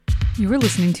You were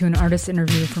listening to an artist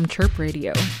interview from Chirp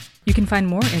Radio. You can find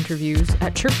more interviews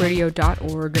at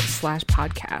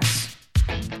chirpradio.org/podcasts.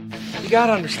 You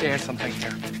gotta understand something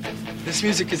here. This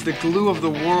music is the glue of the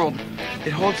world.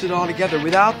 It holds it all together.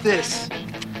 Without this,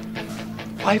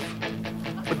 life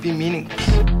would be meaningless.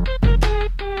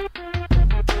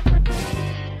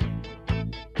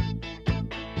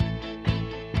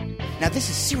 Now,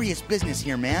 this is serious business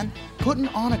here, man. Putting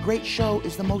on a great show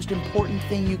is the most important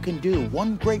thing you can do.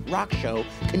 One great rock show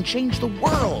can change the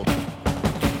world.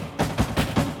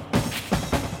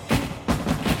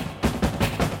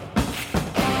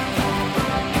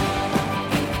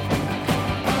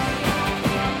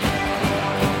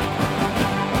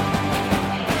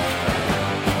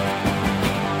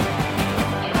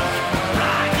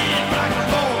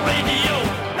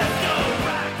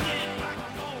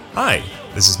 Hi,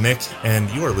 this is Mick, and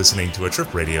you are listening to a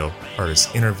Chirp Radio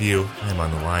artist interview. I'm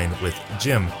on the line with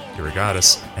Jim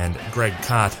DeRogatis and Greg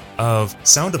Kott of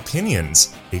Sound Opinions,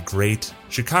 a great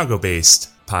Chicago-based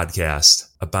podcast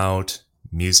about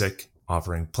music,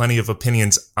 offering plenty of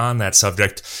opinions on that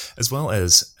subject, as well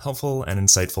as helpful and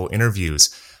insightful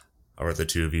interviews. How are the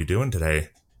two of you doing today?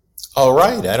 All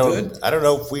right. I don't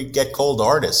know if we get cold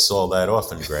artists all that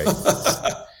often, Greg.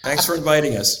 Thanks for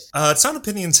inviting us. Sound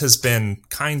Opinions has been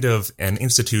kind of an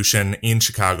institution in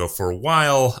Chicago for a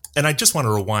while, and I just want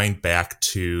to rewind back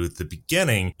to the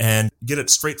beginning and get it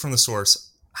straight from the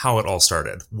source, how it all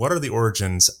started. What are the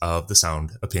origins of the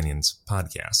Sound Opinions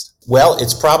podcast? Well,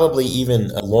 it's probably even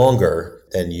longer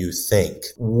than you think.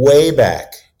 Way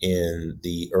back in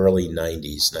the early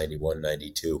 90s, 91,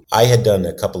 92, I had done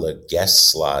a couple of guest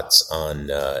slots on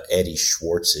Eddie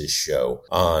Schwartz's show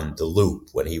on The Loop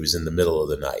when he was in the middle of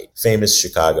the night. Famous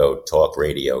Chicago talk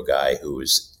radio guy who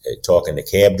was talking to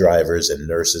cab drivers and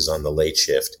nurses on the late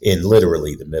shift in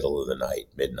literally the middle of the night,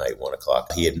 midnight, 1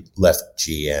 o'clock. He had left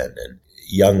GN, and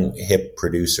young hip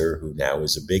producer who now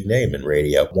is a big name in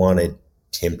radio wanted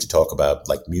him to talk about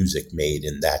like music made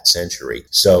in that century.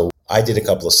 So I did a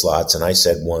couple of slots, and I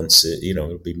said once, it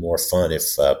would be more fun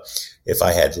if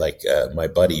I had my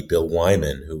buddy Bill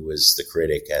Wyman, who was the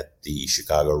critic at the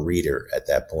Chicago Reader at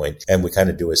that point, and we kind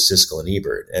of do a Siskel and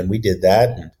Ebert, and we did that,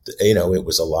 and it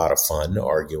was a lot of fun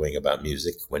arguing about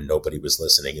music when nobody was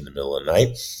listening in the middle of the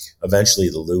night. Eventually,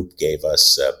 the Loop gave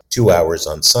us 2 hours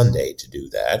on Sunday to do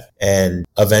that, and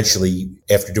eventually,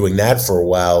 after doing that for a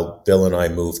while, Bill and I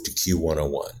moved to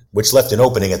Q101, which left an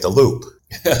opening at the Loop.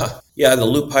 Yeah, the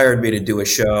Loop hired me to do a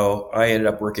show. I ended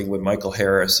up working with Michael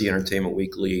Harris, the Entertainment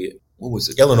Weekly. What was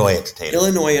it? Illinois Entertainer.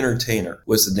 Illinois Entertainer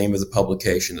was the name of the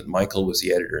publication that Michael was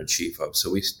the editor-in-chief of. So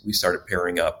we started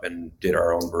pairing up and did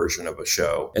our own version of a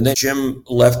show. And then Jim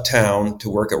left town to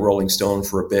work at Rolling Stone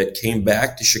for a bit, came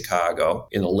back to Chicago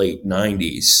in the late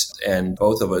 90s. And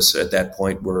both of us at that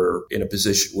point were in a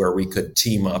position where we could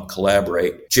team up,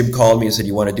 collaborate. Jim called me and said,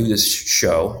 you want to do this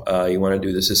show? You want to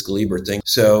do the Siskel Ebert thing?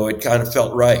 So it kind of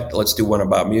felt right. Let's do one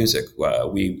about music.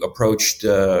 We approached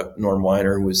Norm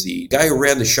Weiner, who was the guy who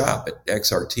ran the shop at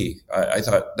XRT. I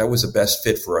thought that was the best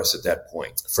fit for us at that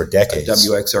point. For decades.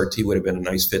 WXRT would have been a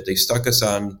nice fit. They stuck us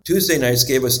on Tuesday nights,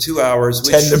 gave us 2 hours.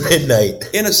 Which, 10 to midnight.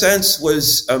 In a sense,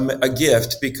 was a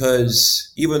gift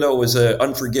because even though it was an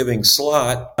unforgiving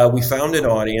slot, we found an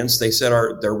audience. They said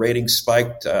their ratings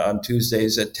spiked on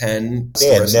Tuesdays at 10.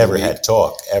 They had never had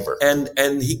talk, ever. And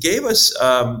he gave us,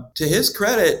 to his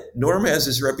credit, Norm has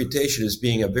his reputation as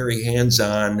being a very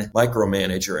hands-on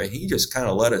micromanager, and he just kind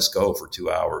of let us go for 2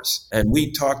 hours. And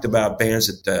we talked about bands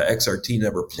that XRT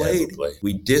never played.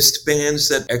 We dissed bands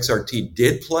that XRT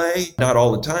did play, not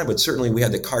all the time, but certainly we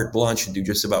had the carte blanche to do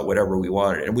just about whatever we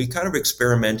wanted. And we kind of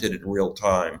experimented in real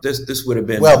time. This would have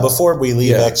been... Well, before we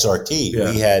leave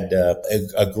XRT, we had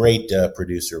a great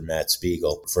producer, Matt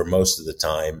Spiegel, for most of the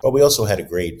time. But we also had a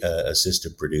great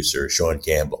assistant producer, Sean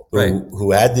Campbell,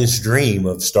 who had this dream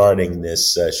of starting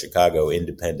this Chicago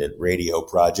independent radio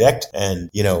project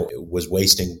and, was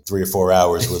wasting 3 or 4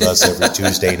 hours with us every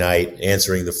Tuesday night,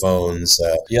 answering the phones,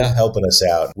 helping us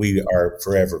out. We are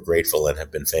forever grateful and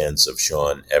have been fans of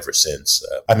Sean ever since.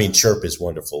 Chirp is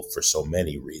wonderful for so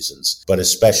many reasons, but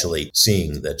especially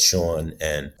seeing that Sean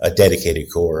and a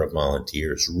dedicated core of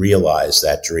volunteers realized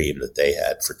that dream that they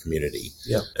had for community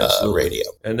radio.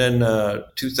 And then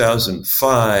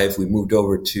 2005, we moved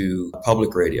over to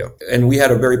public radio. And we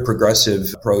had a very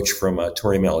progressive approach from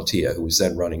Tori Malatia, who was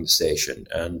then running the station.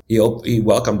 And he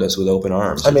welcomed us with open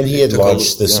arms. He had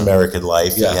launched This American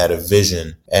Life. He had a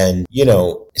vision. And,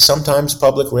 sometimes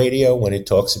public radio, when it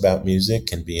talks about music,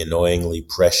 can be annoyingly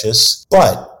precious.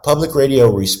 But Public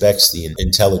radio respects the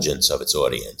intelligence of its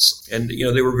audience. And,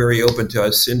 they were very open to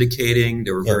us syndicating.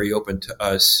 They were very open to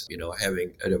us,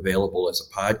 having it available as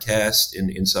a podcast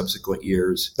in subsequent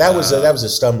years. That was a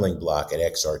stumbling block at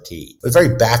XRT. A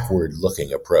very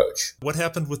backward-looking approach. What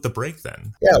happened with the break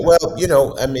then? Yeah, well,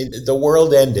 the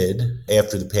world ended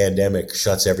after the pandemic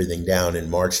shuts everything down in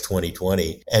March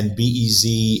 2020. And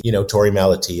BEZ, Tori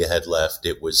Malatia had left.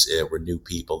 There were new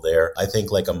people there. I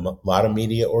think like a lot of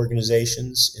media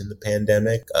organizations in the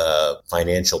pandemic,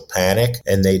 financial panic,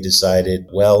 and they decided,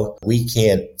 well, we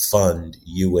can't fund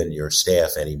you and your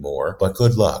staff anymore, but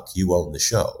good luck, you own the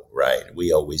show, right?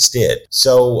 We always did.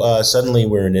 So suddenly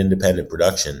we're an independent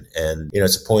production, and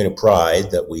it's a point of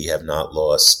pride that we have not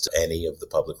lost any of the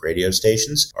public radio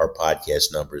stations. Our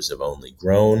podcast numbers have only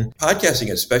grown.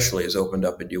 Podcasting especially has opened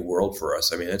up a new world for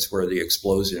us. I mean, that's where the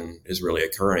explosion is really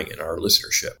occurring in our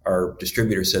listenership. Our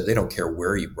distributor said they don't care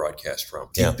where you broadcast from.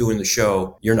 Keep doing the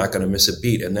show. You're not going to miss a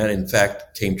beat. And that, in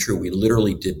fact, came true. We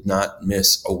literally did not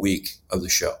miss a week of the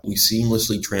show. We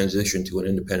seamlessly transitioned to an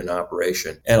independent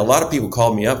operation. And a lot of people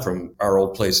called me up from our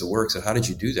old place of work, said, how did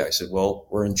you do that? I said, well,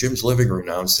 we're in Jim's living room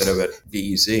now instead of at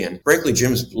BEZ. And frankly,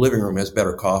 Jim's living room has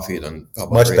better coffee than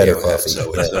public Much radio better coffee.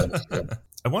 So it's,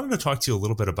 I wanted to talk to you a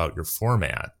little bit about your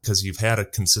format, because you've had a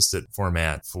consistent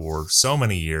format for so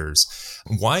many years.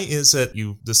 Why is it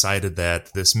you decided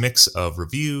that this mix of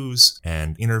reviews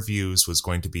and interviews was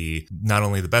going to be not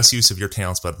only the best use of your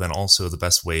talents, but then also the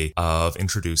best way of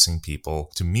introducing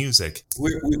people to music?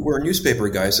 We're newspaper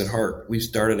guys at heart. We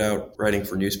started out writing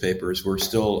for newspapers.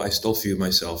 I still view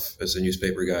myself as a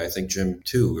newspaper guy. I think Jim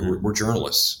too. We're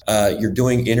journalists. You're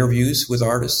doing interviews with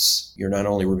artists. You're not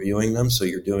only reviewing them, so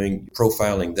you're doing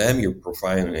profiling them. You're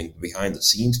profiling behind the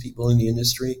scenes people in the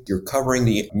industry. You're covering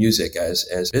the music as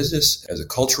business, as a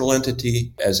cultural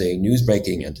entity, as a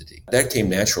newsmaking entity. That came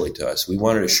naturally to us. We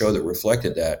wanted a show that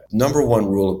reflected that. Number one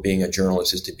rule of being a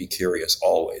journalist is to be curious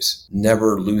always.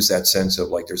 Never lose that sense of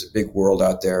like there's a big world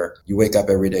out there. You wake up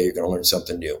every day, you're going to learn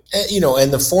something new.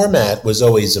 And the format was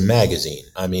always a magazine.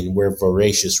 I mean, we're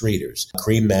voracious readers.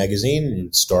 Cream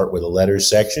magazine, start with a letters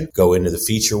section, go into the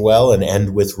feature well, and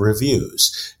end with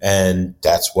reviews. And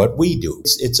that's what we do.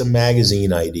 It's a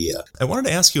magazine idea. I wanted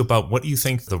to ask you about what you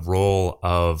think the role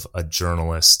of a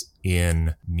journalist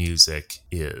in music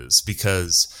is,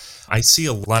 because I see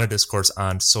a lot of discourse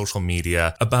on social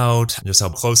media about just how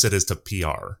close it is to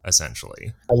PR,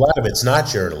 essentially. A lot of it's not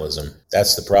journalism.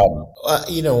 That's the problem.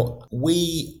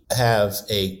 We have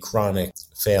a chronic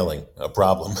failing, a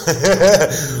problem.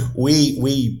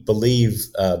 We believe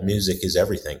music is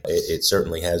everything. It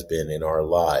certainly has been in our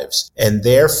lives. And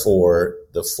therefore,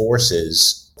 the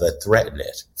forces that threaten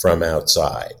it from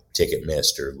outside,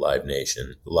 Ticketmaster, Live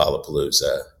Nation,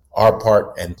 Lollapalooza, are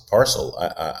part and parcel.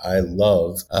 I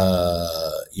love,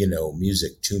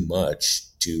 music too much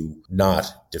to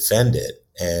not defend it.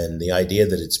 And the idea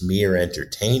that it's mere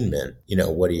entertainment,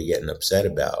 what are you getting upset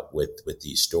about with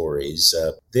these stories?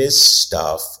 This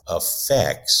stuff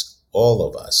affects all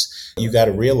of us. You got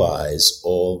to realize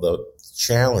all the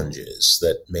challenges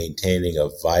that maintaining a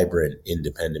vibrant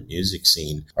independent music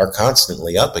scene are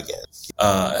constantly up against.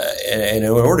 And in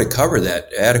order to cover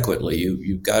that adequately,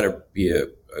 you've got to be a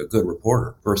good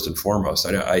reporter, first and foremost.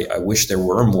 I wish there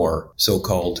were more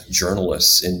so-called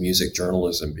journalists in music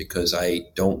journalism, because I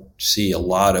don't see a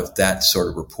lot of that sort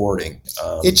of reporting.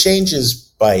 It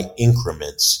changes by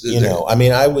increments.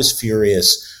 I was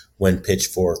furious when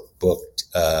Pitchfork booked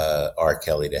R.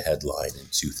 Kelly to headline in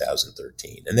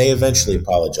 2013. And they eventually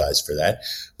apologized for that,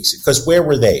 because where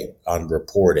were they on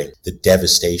reporting the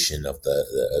devastation of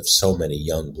so many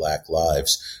young black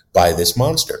lives by this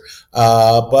monster?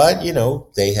 But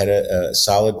they had a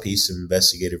solid piece of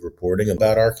investigative reporting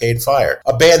about Arcade Fire,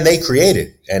 a band they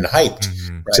created and hyped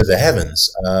to the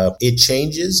heavens. It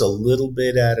changes a little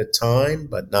bit at a time,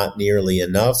 but not nearly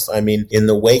enough. I mean, in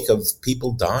the wake of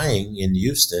people dying in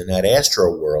Houston at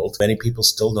Astro World, many people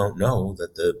still don't know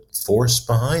that the force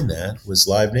behind that was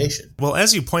Live Nation. Well,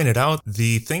 as you pointed out,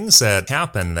 the things that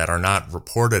happen that are not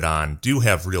reported on do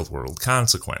have real-world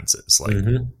consequences. Like,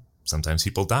 sometimes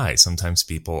people die. Sometimes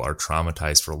people are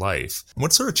traumatized for life.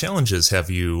 What sort of challenges have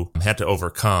you had to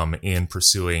overcome in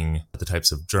pursuing the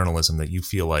types of journalism that you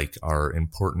feel like are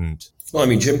important? Well, I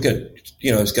mean, Jim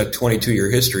has got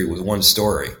 22-year history with one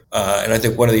story. And I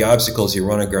think one of the obstacles you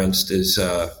run against is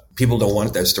people don't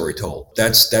want that story told.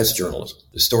 That's journalism.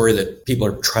 The story that people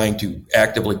are trying to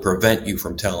actively prevent you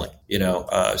from telling.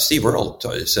 Steve Earle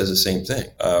says the same thing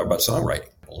about songwriting.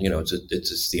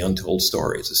 It's the untold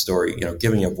story. It's a story,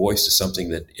 giving a voice to something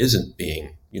that isn't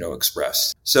being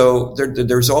expressed. So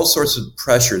there's all sorts of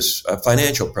pressures,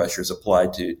 financial pressures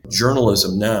applied to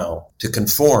journalism now to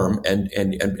conform and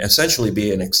essentially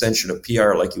be an extension of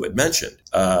PR, like you had mentioned,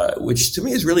 which to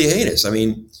me is really heinous. I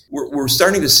mean, we're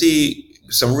starting to see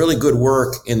some really good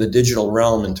work in the digital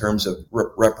realm in terms of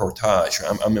reportage.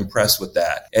 I'm impressed with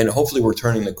that. And hopefully we're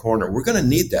turning the corner. We're going to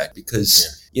need that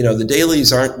because, the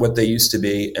dailies aren't what they used to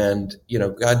be. And,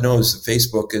 God knows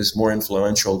Facebook is more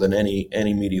influential than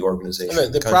any media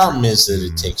organization. The problem is that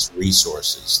it takes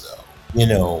resources, though.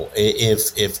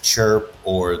 If Chirp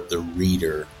or the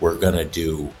Reader were going to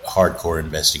do hardcore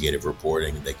investigative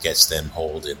reporting that gets them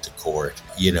hauled into court,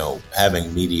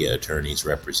 having media attorneys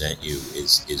represent you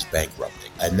is bankrupting.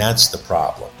 And that's the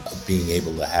problem, being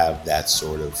able to have that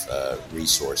sort of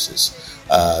resources.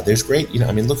 There's great,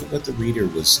 look at what the Reader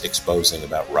was exposing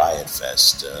about Riot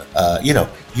Fest.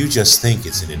 You just think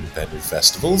it's an independent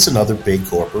festival. It's another big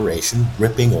corporation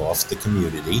ripping off the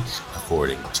community,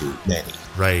 according to many.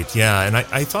 Right, yeah. And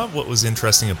I thought what was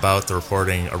interesting about the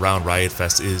reporting around Riot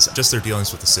Fest is just their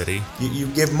dealings with the city. You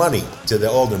give money to the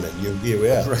alderman.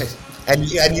 Right. And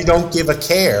you don't give a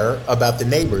care about the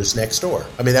neighbors next door.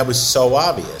 I mean, that was so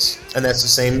obvious. And that's the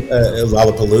same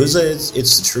Lollapalooza.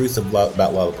 It's the truth about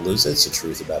Lollapalooza. It's the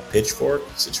truth about Pitchfork.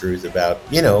 It's the truth about,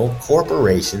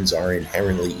 corporations are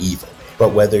inherently evil.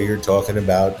 But whether you're talking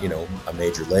about, a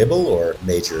major label or a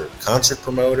major concert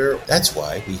promoter, that's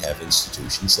why we have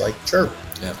institutions like Chirp,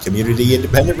 community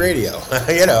independent radio,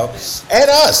 and us.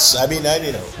 I mean,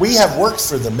 we have worked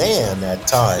for the man at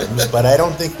times, but I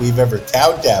don't think we've ever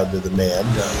kowed down to the man.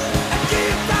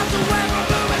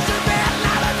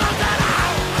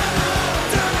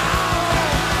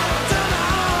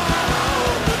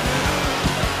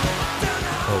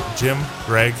 Jim,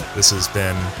 Greg, this has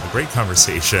been a great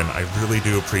conversation. I really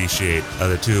do appreciate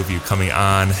the two of you coming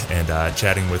on and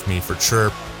chatting with me for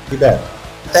Chirp. You bet.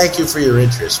 Thank you for your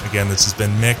interest. Again, this has been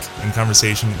Mick in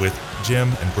conversation with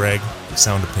Jim and Greg of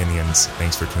Sound Opinions.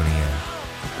 Thanks for tuning in.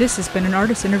 This has been an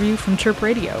artist interview from Chirp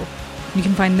Radio. You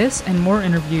can find this and more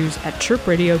interviews at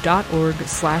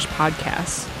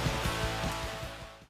chirpradio.org/podcasts.